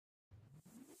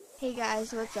Hey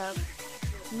guys, what's up?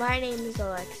 My name is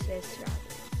Alexis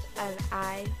Roberts, and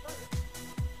I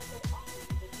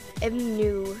am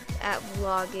new at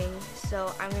vlogging,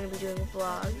 so I'm going to be doing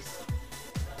vlogs.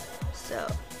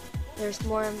 So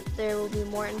there will be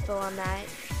more info on that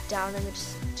down in the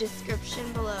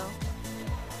description below.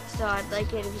 So I'd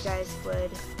like it if you guys would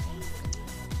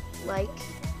like,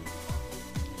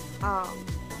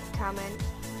 comment,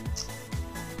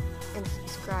 and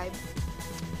subscribe.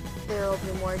 There will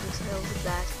be more details of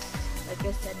that, like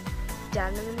I said,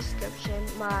 down in the description.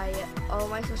 All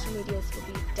my social medias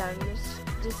will be down in the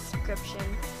description.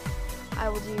 I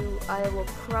will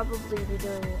probably be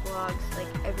doing vlogs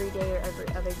like every day or every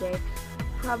other day,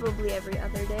 probably every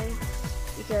other day,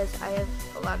 because I have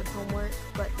a lot of homework.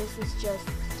 But this is just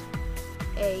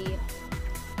a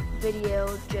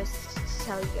video just to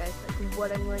tell you guys like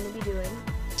what I'm going to be doing,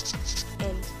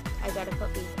 and I got a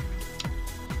puppy.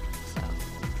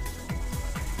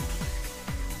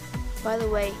 By the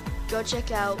way, go check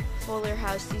out Fuller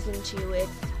House Season 2.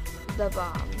 It's the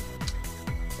bomb.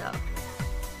 So,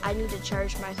 I need to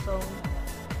charge my phone,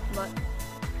 but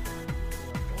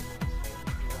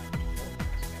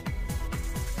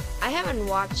I haven't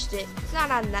watched it. It's not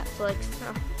on Netflix.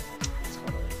 No.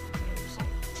 Totally.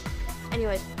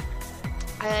 Anyways,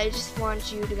 I just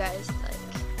want you to guys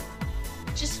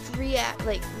just react.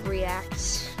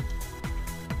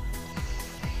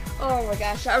 Oh my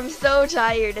gosh, I'm so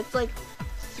tired. It's like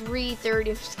 3:30.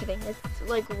 I'm just kidding. It's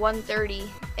like 1:30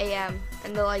 a.m.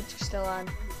 and the lights are still on.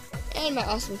 And my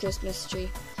awesome Christmas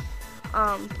tree.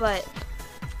 But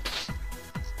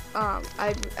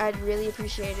I'd really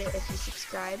appreciate it if you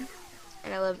subscribe.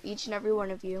 And I love each and every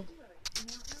one of you.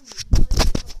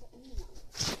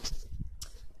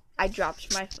 I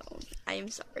dropped my phone. I am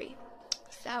sorry.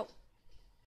 Peace out.